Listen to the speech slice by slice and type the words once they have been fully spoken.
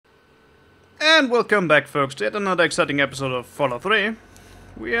And welcome back, folks, to yet another exciting episode of Fallout 3.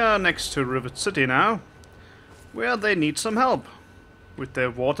 We are next to Rivet City now, where they need some help with their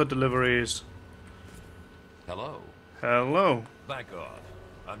water deliveries. Hello. Hello. Back off.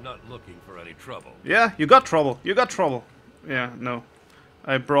 I'm not looking for any trouble. Yeah, you got trouble. You got trouble. Yeah, no.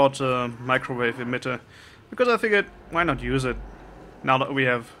 I brought a microwave emitter because I figured, why not use it? Now that we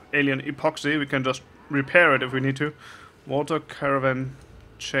have alien epoxy, we can just repair it if we need to. Water caravan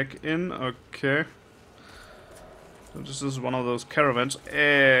check-in, okay. So this is one of those caravans.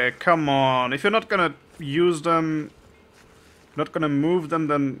 Come on. If you're not gonna use them, not gonna move them,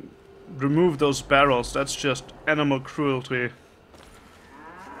 then remove those barrels. That's just animal cruelty.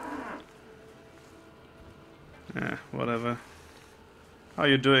 Whatever. How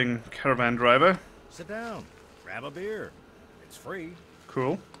you doing, caravan driver? Sit down. Grab a beer. It's free.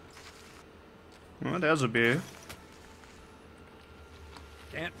 Cool. Well, there's a beer.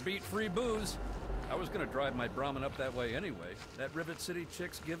 Can't beat free booze. I was gonna drive my Brahmin up that way anyway. That Rivet City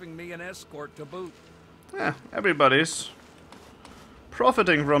chick's giving me an escort to boot. Yeah, everybody's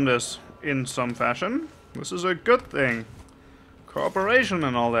profiting from this in some fashion. This is a good thing. Cooperation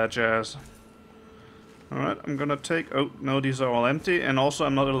and all that jazz. Alright, I'm gonna take... Oh, no, these are all empty. And also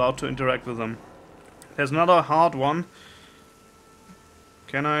I'm not allowed to interact with them. There's another hard one.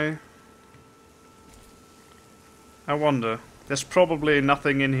 Can I... I wonder. There's probably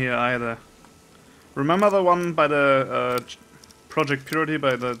nothing in here either. Remember the one by the Project Purity,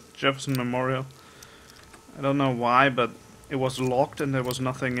 by the Jefferson Memorial? I don't know why, but it was locked and there was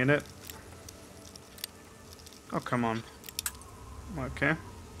nothing in it. Oh, come on. Okay.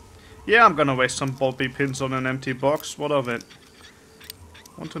 Yeah, I'm gonna waste some bobby pins on an empty box. What of it?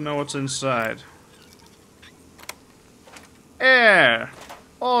 Want to know what's inside. Air!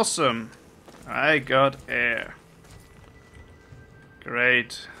 Awesome! I got air.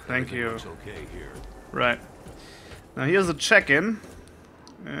 Great, thank you. Okay here. Right. Now here's a check-in.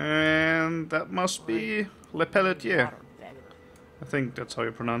 And that must be Le Pelletier. I think that's how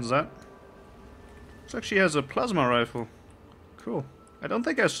you pronounce that. Looks like she has a plasma rifle. Cool. I don't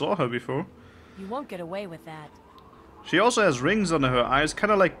think I saw her before. You won't get away with that. She also has rings under her eyes,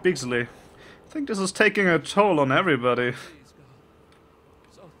 kinda like Bigsley. I think this is taking a toll on everybody.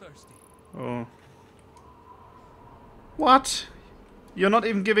 So thirsty. Oh. What? You're not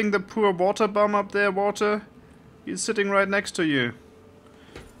even giving the poor water bum up there water? He's sitting right next to you.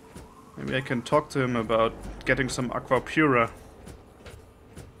 Maybe I can talk to him about getting some aqua pura.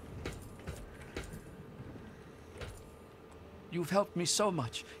 You've helped me so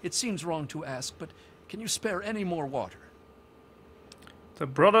much. It seems wrong to ask, but can you spare any more water? The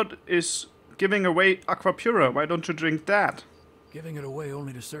brother is giving away aqua pura. Why don't you drink that? Giving it away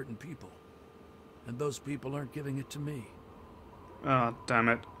only to certain people. And those people aren't giving it to me. Ah, damn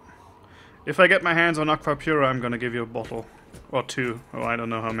it. If I get my hands on aqua pura, I'm gonna give you a bottle. Or two. Oh, I don't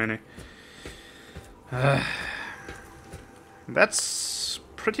know how many. That's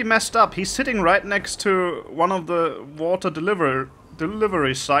pretty messed up. He's sitting right next to one of the water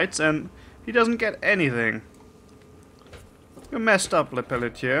delivery sites and he doesn't get anything. You're messed up, Le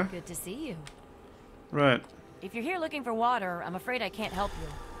Pelletier. Good to see you. Right. If you're here looking for water, I'm afraid I can't help you.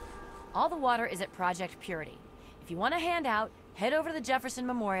 All the water is at Project Purity. If you want a handout, head over to the Jefferson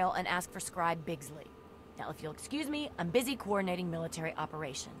Memorial and ask for Scribe Bigsley. Now, if you'll excuse me, I'm busy coordinating military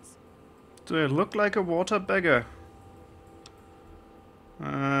operations. Do I look like a water beggar?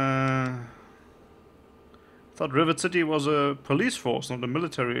 Thought Rivet City was a police force, not a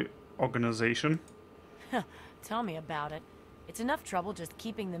military organization. Tell me about it. It's enough trouble just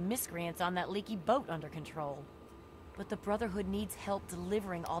keeping the miscreants on that leaky boat under control. But the Brotherhood needs help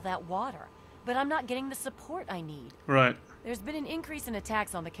delivering all that water. But I'm not getting the support I need. Right. There's been an increase in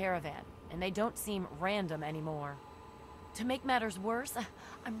attacks on the caravan, and they don't seem random anymore. To make matters worse,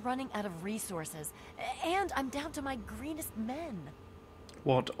 I'm running out of resources, and I'm down to my greenest men.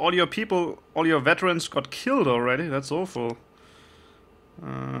 What? All your people, all your veterans got killed already? That's awful.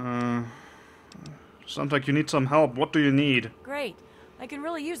 Sounds like you need some help. What do you need? Great. I can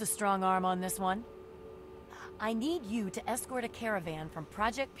really use a strong arm on this one. I need you to escort a caravan from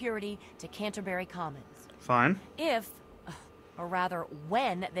Project Purity to Canterbury Commons. Fine. If, or rather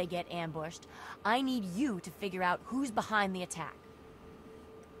when they get ambushed, I need you to figure out who's behind the attack.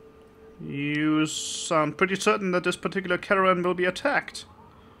 You sound pretty certain that this particular caravan will be attacked.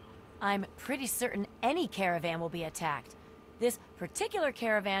 I'm pretty certain any caravan will be attacked. This particular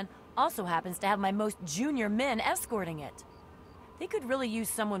caravan also happens to have my most junior men escorting it. They could really use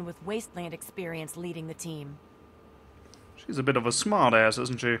someone with wasteland experience leading the team. She's a bit of a smart ass,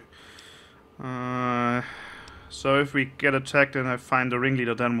 isn't she? So if we get attacked and I find the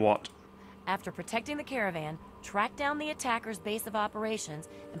ringleader, then what? After protecting the caravan, track down the attacker's base of operations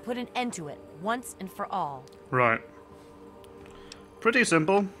and put an end to it once and for all. Right. Pretty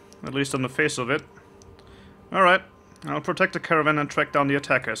simple, at least on the face of it. Alright, I'll protect the caravan and track down the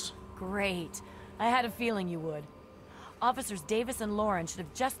attackers. Great. I had a feeling you would. Officers Davis and Lauren should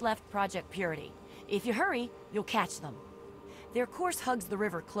have just left Project Purity. If you hurry, you'll catch them. Their course hugs the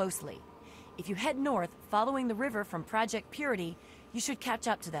river closely. If you head north, following the river from Project Purity, you should catch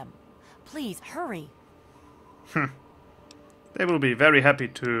up to them. Please, hurry. They will be very happy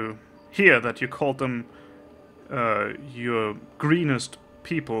to hear that you called them your greenest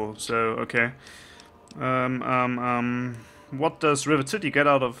people, so okay. What does Rivet City get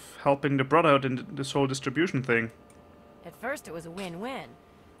out of helping the Brotherhood in this whole distribution thing? At first it was a win-win.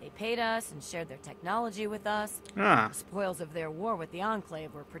 They paid us and shared their technology with us. Ah, The spoils of their war with the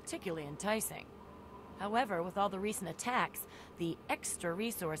Enclave were particularly enticing. However, with all the recent attacks, the extra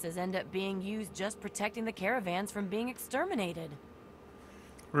resources end up being used just protecting the caravans from being exterminated.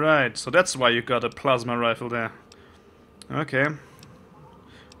 right, so that's why you got a plasma rifle there. Okay.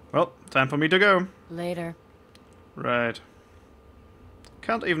 Well, time for me to go. Later. Right.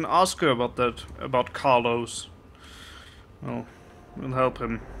 Can't even ask her about that, about Carlos. Well, we'll help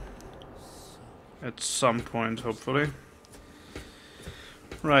him. At some point, hopefully.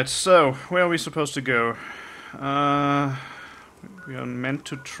 Right, so, where are we supposed to go? We are meant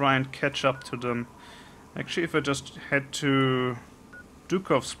to try and catch up to them. Actually, if I just head to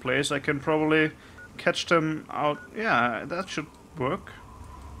Dukov's place, I can probably catch them out. Yeah, that should work.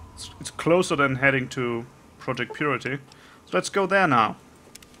 It's closer than heading to Project Purity. So let's go there now.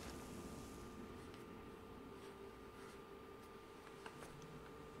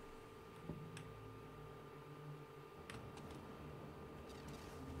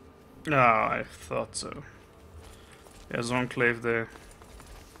 Ah, I thought so. There's Enclave there.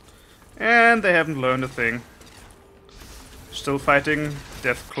 And they haven't learned a thing. Still fighting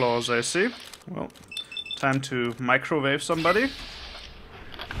death claws, I see. Well, time to microwave somebody.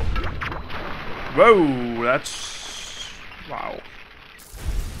 Whoa, that's... wow.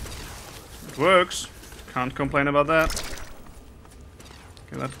 It works. Can't complain about that.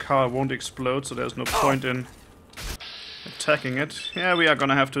 Okay, that car won't explode, so there's no point in attacking it. Yeah, we are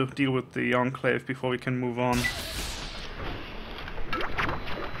gonna have to deal with the Enclave before we can move on.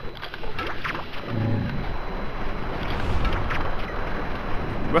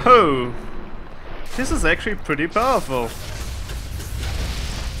 Whoa! This is actually pretty powerful.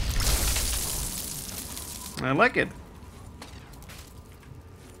 I like it.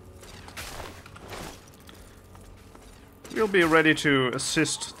 We'll be ready to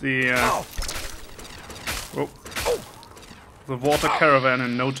assist the the water caravan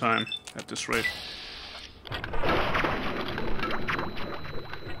in no time at this rate.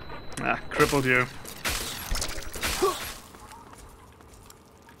 Ah, crippled you.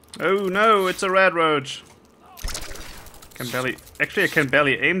 Oh no, it's a red roach. Actually I can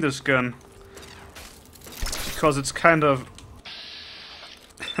barely aim this gun. Because it's kind of...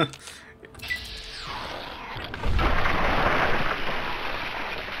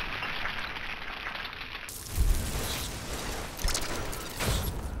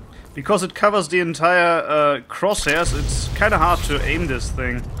 because it covers the entire crosshairs, it's kind of hard to aim this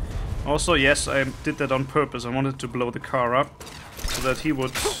thing. Also, yes, I did that on purpose. I wanted to blow the car up so that he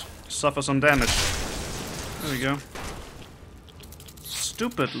would suffer some damage. There we go.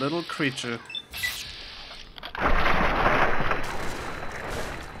 Stupid little creature.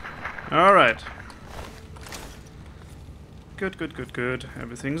 Alright. Good, good, good, good.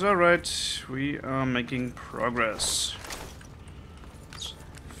 Everything's alright. We are making progress. Let's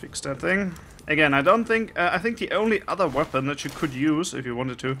fix that thing. Again, I don't think... I think the only other weapon that you could use, if you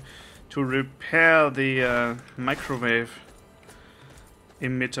wanted to repair the microwave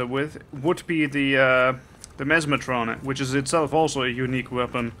emitter with, would be the Mesmetron, which is itself also a unique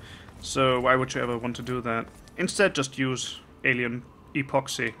weapon. So why would you ever want to do that? Instead, just use alien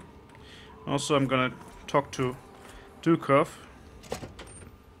epoxy. Also, I'm gonna talk to Dukov.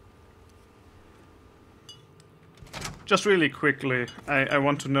 Just really quickly, I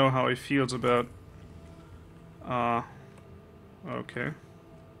want to know how he feels about... okay.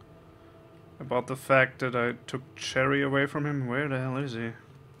 About the fact that I took Cherry away from him. Where the hell is he?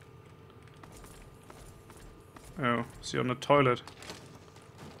 Oh, is he on the toilet?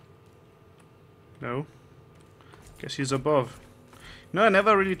 No. Guess he's above. No, I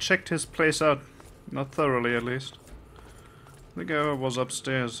never really checked his place out. Not thoroughly, at least. I think I was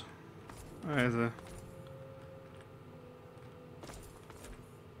upstairs. Either.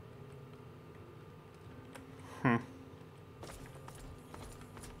 Huh.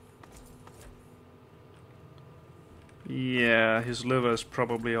 Yeah, his liver is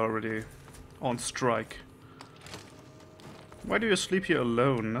probably already on strike. Why do you sleep here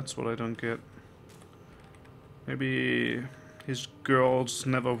alone? That's what I don't get. Maybe his girls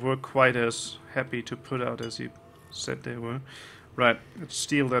never were quite as happy to put out as he said they were. Right, let's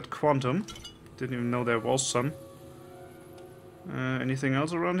steal that quantum. Didn't even know there was some. Anything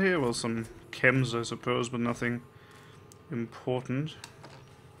else around here? Well, some chems, I suppose, but nothing important.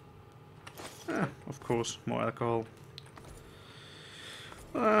 Of course, more alcohol.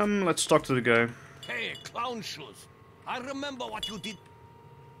 Let's talk to the guy. Hey, clown shoes. I remember what you did.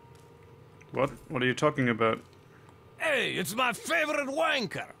 What? What are you talking about? Hey, it's my favorite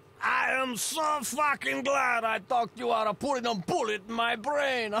wanker. I am so fucking glad I talked you out of putting a bullet in my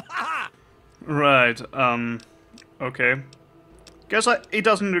brain. Right, okay. Guess he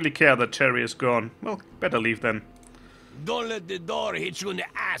doesn't really care that Cherry is gone. Well, better leave then. Don't let the door hit you in the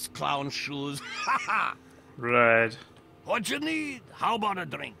ass, clown shoes. Right. What you need? How about a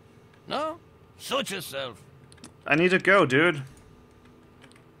drink? No? Suit yourself. I need to go, dude.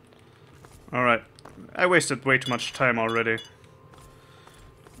 Alright. I wasted way too much time already.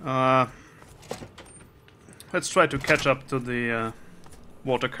 Let's try to catch up to the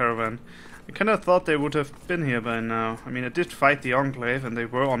water caravan. I kinda thought they would have been here by now. I mean, I did fight the Enclave and they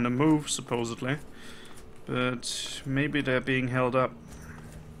were on the move, supposedly. But maybe they're being held up.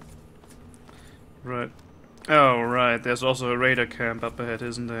 Right. Oh, right. There's also a raider camp up ahead,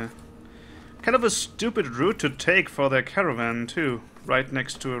 isn't there? Kind of a stupid route to take for their caravan, too. Right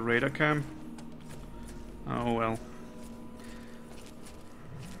next to a raider camp. Oh, well.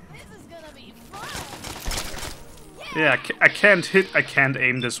 This is gonna be fun. Yeah, I can't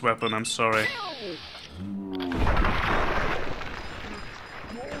aim this weapon, I'm sorry.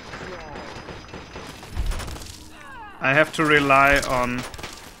 I have to rely on...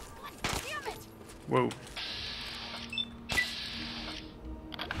 Damn it! Whoa.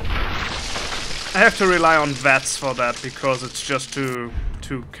 I have to rely on VATS for that, because it's just too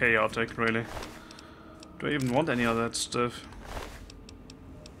chaotic, really. Do I even want any of that stuff?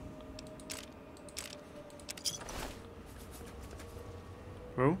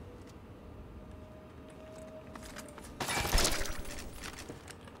 Whoa.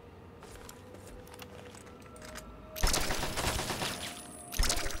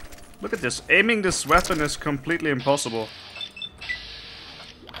 Look at this. Aiming this weapon is completely impossible.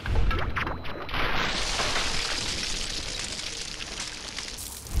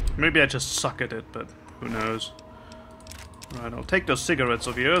 Maybe I just suck at it, but who knows. Right, I'll take those cigarettes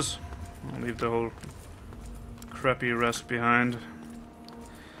of yours. I'll leave the whole crappy rest behind.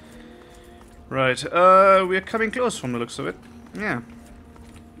 Right, we're coming close from the looks of it. Yeah.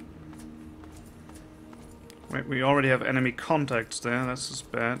 Wait, we already have enemy contacts there. That's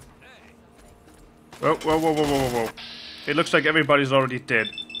just bad. Whoa, whoa, whoa, whoa, whoa, whoa. It looks like everybody's already dead.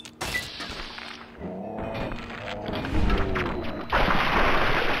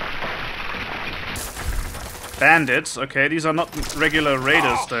 Bandits? Okay, these are not regular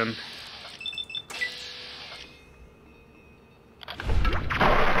raiders then.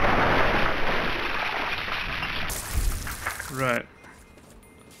 Right.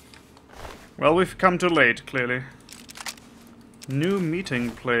 Well, we've come too late, clearly. New meeting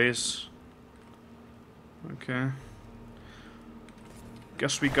place. Okay.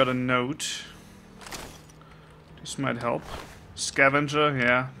 Guess we got a note. This might help. Scavenger,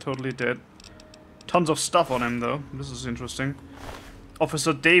 yeah, totally dead. Tons of stuff on him, though. This is interesting.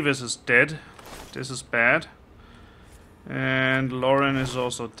 Officer Davis is dead. This is bad. And Lauren is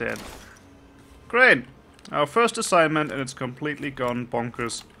also dead. Great! Our first assignment, and it's completely gone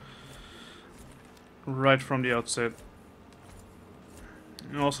bonkers. Right from the outset.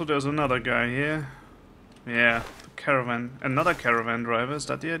 And also, there's another guy here. Yeah, caravan. Another caravan driver, is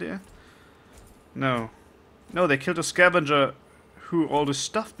that the idea? No. No, they killed a scavenger who all this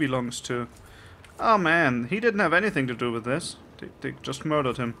stuff belongs to. Oh man, he didn't have anything to do with this. They just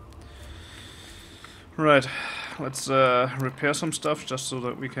murdered him. Right, let's repair some stuff just so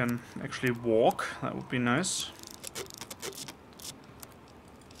that we can actually walk. That would be nice.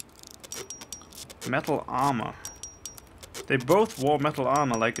 Metal armor. They both wore metal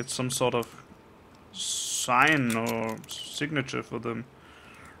armor like it's some sort of sign or signature for them.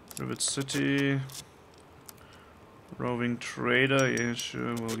 Rivet City. Roving trader. Yeah,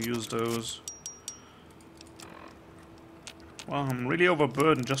 sure, we'll use those. Wow, I'm really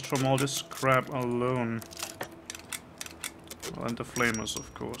overburdened just from all this crap alone. Well, and the flamers,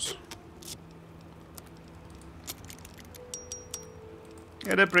 of course.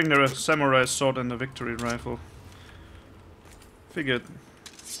 Yeah, they bring their samurai sword and the victory rifle. Figured.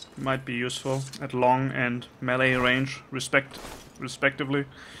 Might be useful at long and melee range, respectively.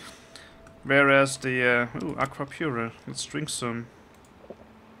 Whereas the Aqua Pura, let's drink some.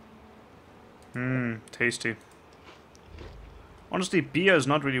 Tasty. Honestly, beer is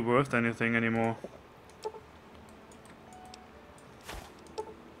not really worth anything anymore.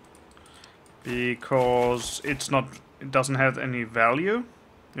 Because it doesn't have any value.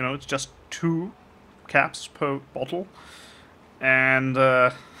 You know, it's just 2 caps per bottle. And,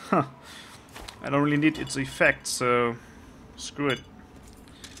 I don't really need its effect, so screw it.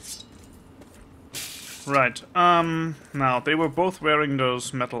 Right, now, they were both wearing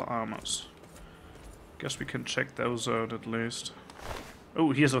those metal armors. Guess we can check those out at least.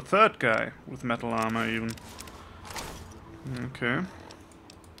 Oh, here's a third guy with metal armor even. Okay.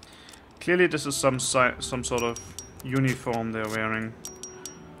 Clearly this is some sort of uniform they're wearing.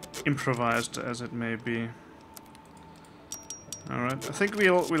 Improvised as it may be. Alright, I think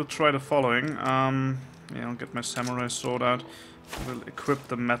we'll try the following. Yeah, I'll get my samurai sword out. We'll equip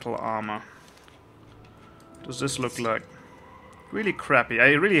the metal armor. What does this look like? Really crappy.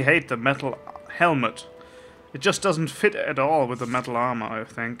 I really hate the metal helmet. It just doesn't fit at all with the metal armor, I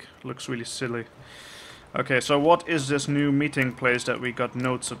think. Looks really silly. Okay, so what is this new meeting place that we got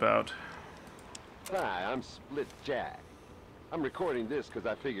notes about? Hi, I'm Split Jack. I'm recording this because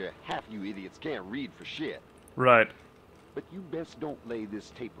I figure half you idiots can't read for shit. Right. But you best don't lay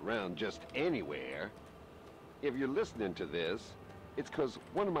this tape around just anywhere. If you're listening to this, it's because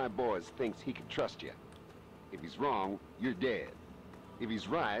one of my boys thinks he can trust you. If he's wrong, you're dead. If he's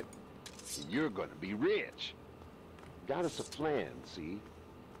right, you're gonna be rich. Got us a plan, see?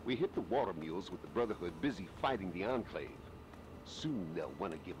 We hit the water mules with the Brotherhood busy fighting the Enclave. Soon they'll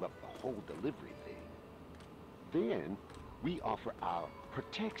want to give up the whole delivery thing. Then, we offer our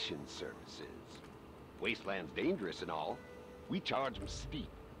protection services. Wasteland's dangerous and all. We charge them steep.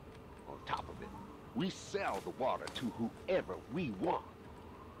 On top of it, we sell the water to whoever we want.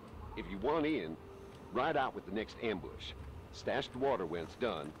 If you want in, ride out with the next ambush. Stash the water when it's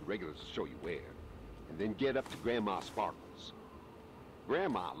done, the regulars will show you where. And then get up to Grandma Sparkles.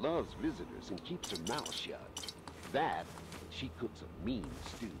 Grandma loves visitors and keeps her mouth shut. That, she cooks a mean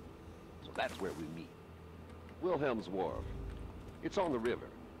stew. So that's where we meet. Wilhelm's Wharf. It's on the river.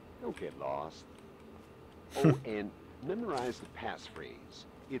 Don't get lost. Oh, and memorize the passphrase.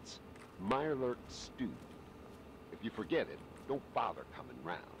 It's Mirelurk Stew. If you forget it, don't bother coming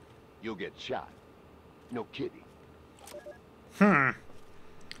round. You'll get shot. No kidding.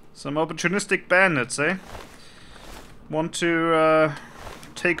 Some opportunistic bandits, eh? Want to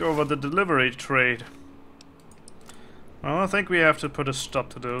take over the delivery trade. Well, I think we have to put a stop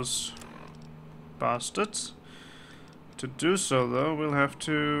to those bastards. To do so, though, we'll have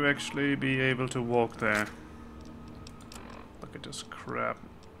to actually be able to walk there. Look at this crap.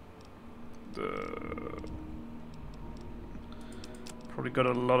 Probably got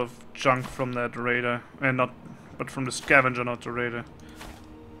a lot of junk from that raider. But from the scavenger, not the raider.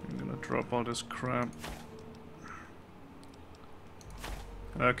 I'm gonna drop all this crap.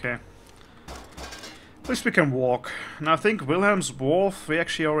 Okay. At least we can walk. And I think Wilhelm's Wharf, we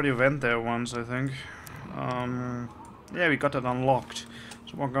actually already went there once, I think. Yeah, we got it unlocked.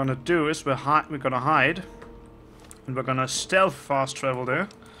 So what we're gonna do is we're gonna hide. And we're gonna stealth fast travel there.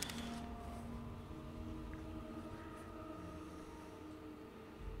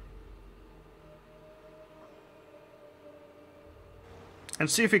 And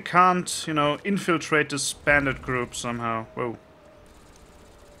see if we can't, you know, infiltrate this bandit group somehow. Whoa.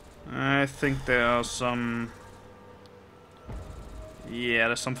 I think there are some... Yeah,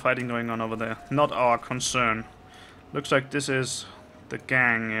 there's some fighting going on over there. Not our concern. Looks like this is the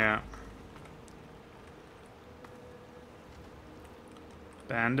gang, yeah.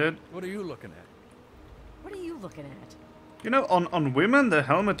 Bandit. What are you looking at? What are you looking at? You know, on women, the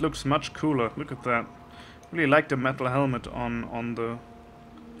helmet looks much cooler. Look at that. Really like the metal helmet on the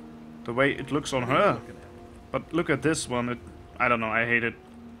way it looks on her. But look at this one. I don't know, I hate it.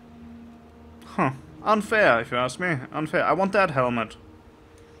 Huh. Unfair, if you ask me. Unfair. I want that helmet.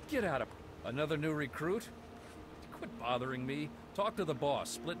 Get out of... Another new recruit? Quit bothering me. Talk to the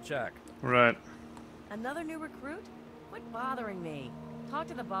boss, Split Jack. Right. Another new recruit? Quit bothering me. Talk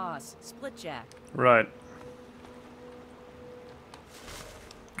to the boss, Split Jack. Right.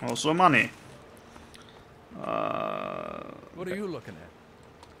 Also money. What are you looking at?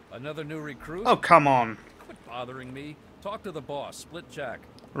 Another new recruit? Oh, come on. Quit bothering me. Talk to the boss, Split Jack.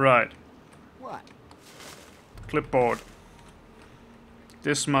 Right. What? Clipboard.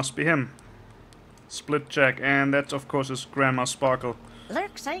 This must be him. Split Jack, and that, of course, is Grandma Sparkle.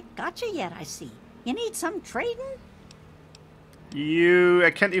 Lurks ain't got you yet, I see. You need some trading?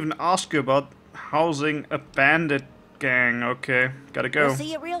 I can't even ask you about housing a bandit gang. Okay, gotta go. We'll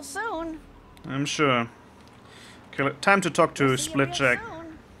see you real soon. I'm sure. Okay, time to talk to We'll see you real Split-Jack.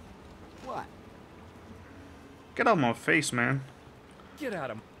 soon. What? Get out of my face, man. Get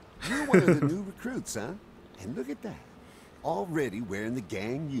out of... You're one of the new recruits, huh? And look at that. Already wearing the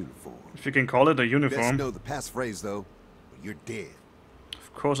gang uniform. If you can call it a Best uniform. know the passphrase, though. Or you're dead.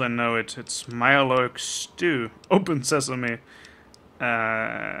 Of course I know it. It's Mirelurk Stew. Open Sesame.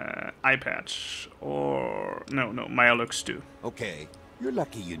 Eye patch. Or... No, Mirelurk Stew. Okay, you're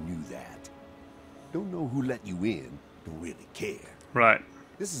lucky you knew that. Don't know who let you in. Don't really care. Right.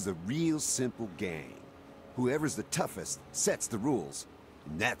 This is a real simple gang. Whoever's the toughest sets the rules.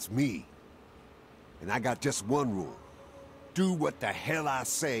 And that's me. And I got just one rule. Do what the hell I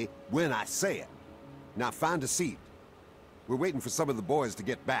say when I say it. Now find a seat. We're waiting for some of the boys to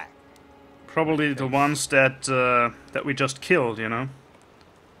get back. Probably the ones that that we just killed, you know?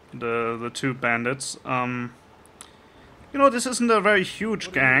 The two bandits. You know, this isn't a very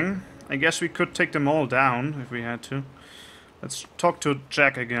huge gang. I guess we could take them all down if we had to. Let's talk to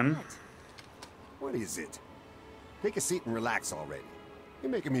Jack again. What is it? Take a seat and relax already.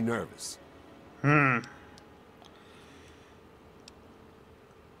 You're making me nervous.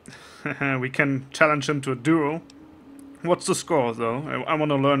 We can challenge him to a duel. What's the score, though? I want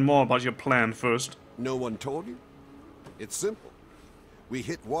to learn more about your plan first. No one told you? It's simple. We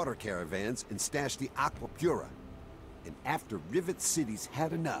hit water caravans and stash the Aqua Pura. And after Rivet City's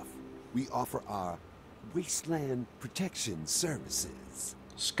had enough, we offer our wasteland protection services.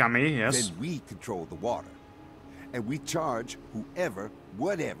 Scummy, yes. Then we control the water. And we charge whoever,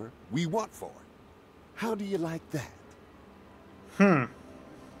 whatever we want for it. How do you like that? They're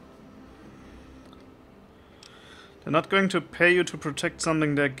not going to pay you to protect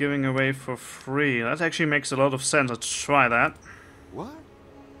something they're giving away for free. That actually makes a lot of sense. Let's try that. What?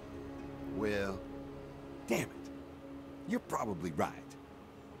 Well, damn it. You're probably right.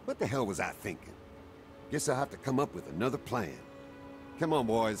 What the hell was I thinking? Guess I'll have to come up with another plan. Come on,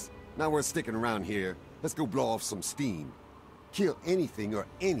 boys. Now we're sticking around here. Let's go blow off some steam. Kill anything or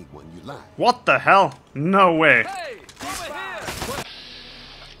anyone you like. What the hell? No way. Hey! Over here!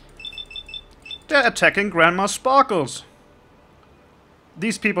 They're attacking Grandma Sparkles.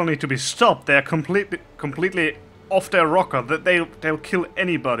 These people need to be stopped. They're completely off their rocker. They'll kill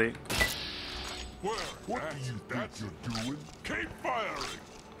anybody. What do you think you're doing? Keep firing!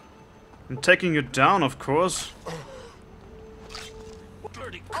 And taking you down, of course.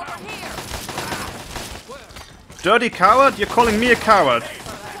 Dirty Over cow. here! Dirty coward? You're calling me a coward?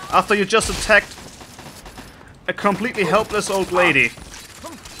 After you just attacked a completely helpless old lady.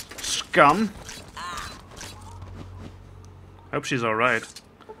 Scum. Hope she's alright.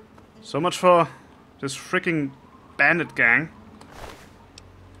 So much for this freaking bandit gang.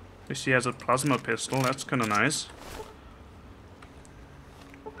 At least she has a plasma pistol, that's kinda nice.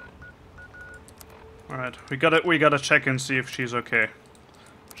 Alright, we gotta check and see if she's okay.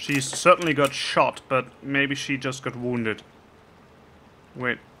 She's certainly got shot, but maybe she just got wounded.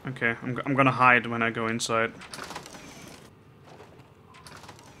 Wait, okay, I'm gonna hide when I go inside.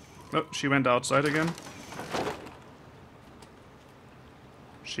 Oh, she went outside again.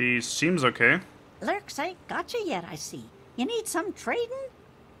 She seems okay. Lurks ain't got you yet, I see. You need some trading?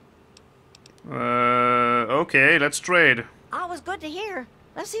 Okay, let's trade. Always good to hear.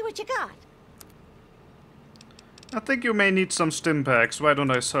 Let's see what you got. I think you may need some stim packs. Why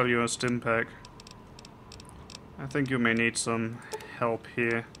don't I sell you a stim pack? I think you may need some help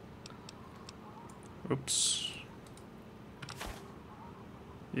here. Oops.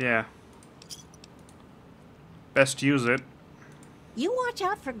 Yeah. Best use it. You watch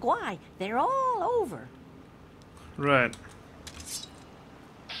out for Guai. They're all over. Right.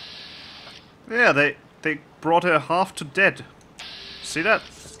 Yeah, they brought her half to dead. See that?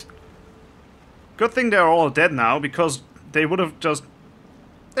 Good thing they're all dead now, because they would have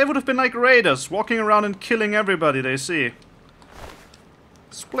been like raiders, walking around and killing everybody they see.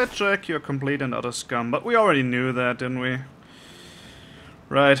 Split-Jack, you're complete and utter scum, but we already knew that, didn't we?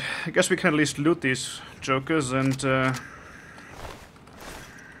 Right, I guess we can at least loot these jokers and, I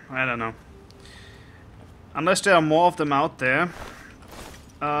don't know. Unless there are more of them out there.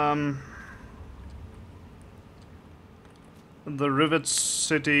 The Rivet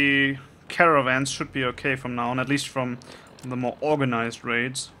City caravans should be okay from now on, at least from the more organized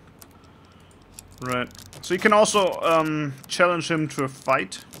raids. Right. So you can also challenge him to a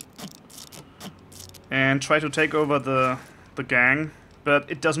fight and try to take over the gang,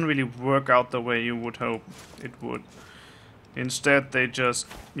 but it doesn't really work out the way you would hope it would. Instead, they just,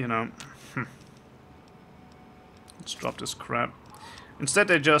 you know... Let's drop this crap. Instead,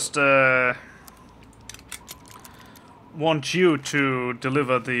 they just want you to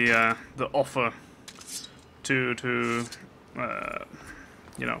deliver the offer to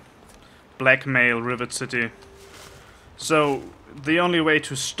you know, blackmail Rivet City. So the only way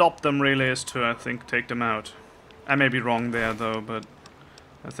to stop them really is to, I think, take them out. I may be wrong there though, but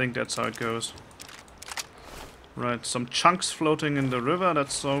I think that's how it goes. Right, some chunks floating in the river,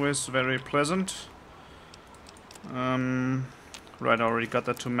 that's always very pleasant. Right, I already got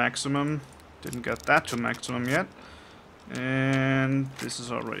that to maximum. Didn't get that to maximum yet. And this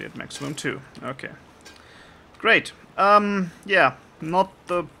is already at maximum too. Okay. Great. Yeah, not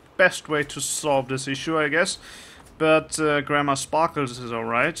the best way to solve this issue, I guess. But Grandma Sparkles is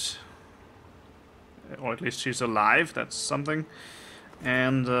alright. Or at least she's alive, that's something.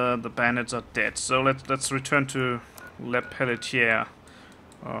 And the bandits are dead. So let's return to Le Pelletier.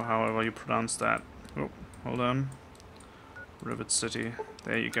 Or however you pronounce that. Oh, hold on. Rivet City.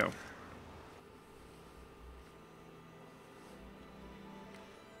 There you go.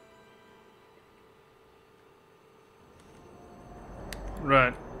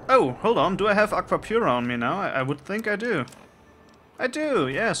 Right. Oh, hold on. Do I have Aquapura on me now? I would think I do. I do,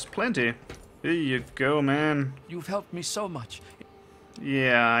 yes, plenty. Here you go, man. You've helped me so much.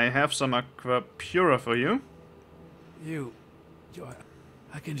 Yeah, I have some Aquapura for you.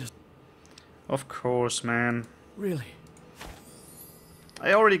 I can just... Of course, man. Really?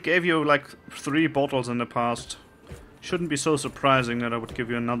 I already gave you like 3 bottles in the past. Shouldn't be so surprising that I would give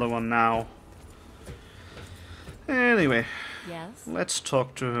you another one now. Anyway. Yes? Let's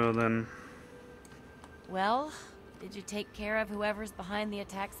talk to her then. Well, did you take care of whoever's behind the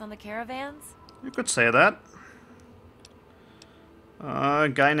attacks on the caravans? You could say that. A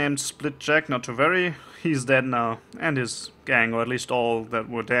guy named Splitjack, not to worry. He's dead now. And his gang, or at least all that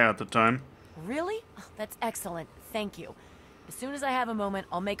were there at the time. Really? Oh, that's excellent. Thank you. As soon as I have a moment,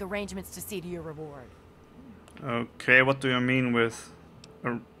 I'll make arrangements to see to your reward. Okay, what do you mean with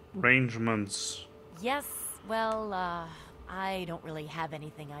arrangements? Yes, well, I don't really have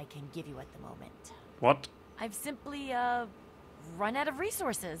anything I can give you at the moment. What? I've simply, run out of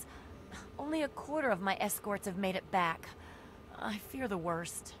resources. Only a quarter of my escorts have made it back. I fear the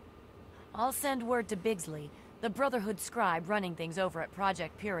worst. I'll send word to Bigsley, the Brotherhood scribe running things over at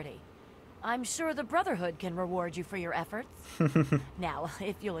Project Purity. I'm sure the Brotherhood can reward you for your efforts. Now,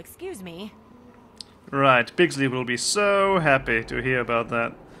 if you'll excuse me... Right, Bigsley will be so happy to hear about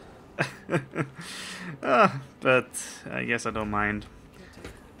that. But I guess I don't mind.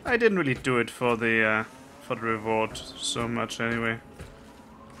 I didn't really do it for the reward so much anyway.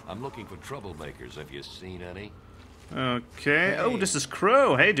 I'm looking for troublemakers. Have you seen any? Okay. Oh, this is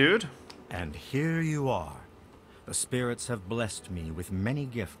Crow. Hey, dude. And here you are. The spirits have blessed me with many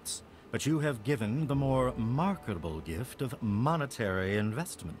gifts, but you have given the more marketable gift of monetary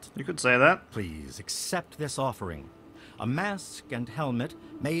investment. You could say that. Please accept this offering. A mask and helmet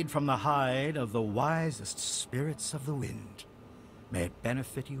made from the hide of the wisest spirits of the wind. May it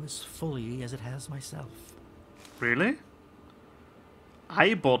benefit you as fully as it has myself. Really?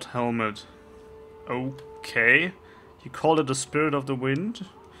 Eyebot helmet. Okay. You call it the spirit of the wind?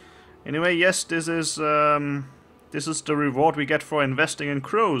 Anyway, yes, this is the reward we get for investing in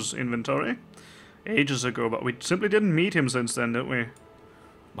Crow's inventory. Ages ago, but we simply didn't meet him since then, did we?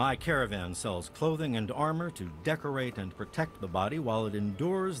 My caravan sells clothing and armor to decorate and protect the body while it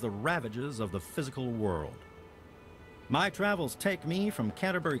endures the ravages of the physical world. My travels take me from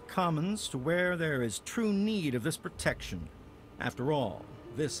Canterbury Commons to where there is true need of this protection. After all,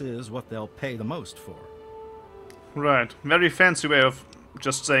 this is what they'll pay the most for. Right. Very fancy way of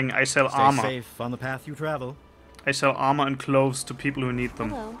just saying I sell armor. Stay safe on the path you travel. I sell armor and clothes to people who need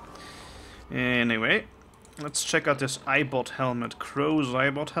them. Hello. Anyway, let's check out this eyebot helmet. Crow's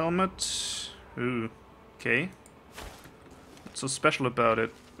eyebot helmet. Ooh, okay. What's so special about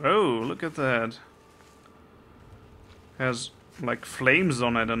it? Oh, look at that. Has like flames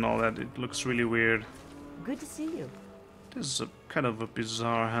on it and all that. It looks really weird. Good to see you. This is a kind of a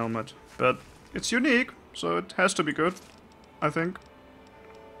bizarre helmet, but it's unique, so it has to be good, I think.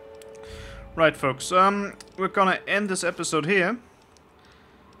 Right, folks, we're gonna end this episode here.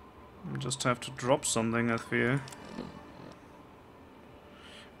 We just have to drop something, I fear.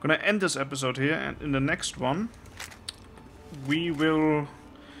 Gonna end this episode here, and in the next one, we will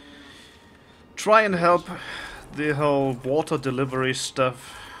try and help the whole water delivery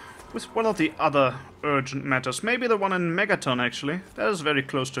stuff with one of the other urgent matters. Maybe the one in Megaton, actually. That is very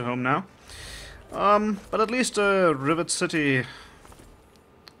close to home now. But at least Rivet City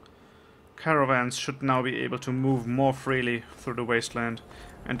caravans should now be able to move more freely through the wasteland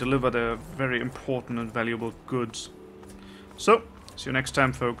and deliver their very important and valuable goods. So, See you next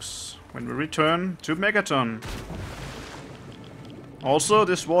time, folks, when we return to Megaton. Also,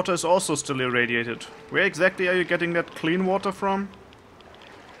 this water is also still irradiated. Where exactly are you getting that clean water from?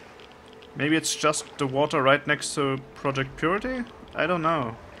 Maybe it's just the water right next to Project Purity? I don't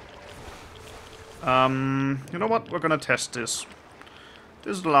know. You know what? We're gonna test this.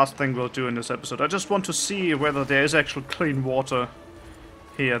 This is the last thing we'll do in this episode. I just want to see whether there is actual clean water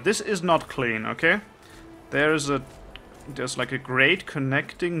here. This is not clean, okay? There's like a grate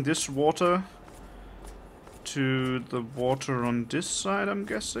connecting this water to the water on this side, I'm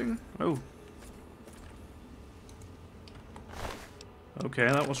guessing. Oh. Okay,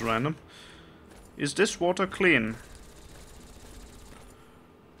 that was random. Is this water clean?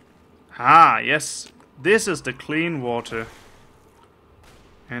 Ah, yes. This is the clean water.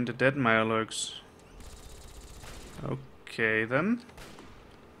 And the dead Mirelurks. Okay, then.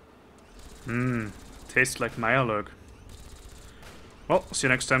 Tastes like Mirelurk. Well, see you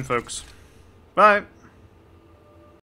next time, folks. Bye!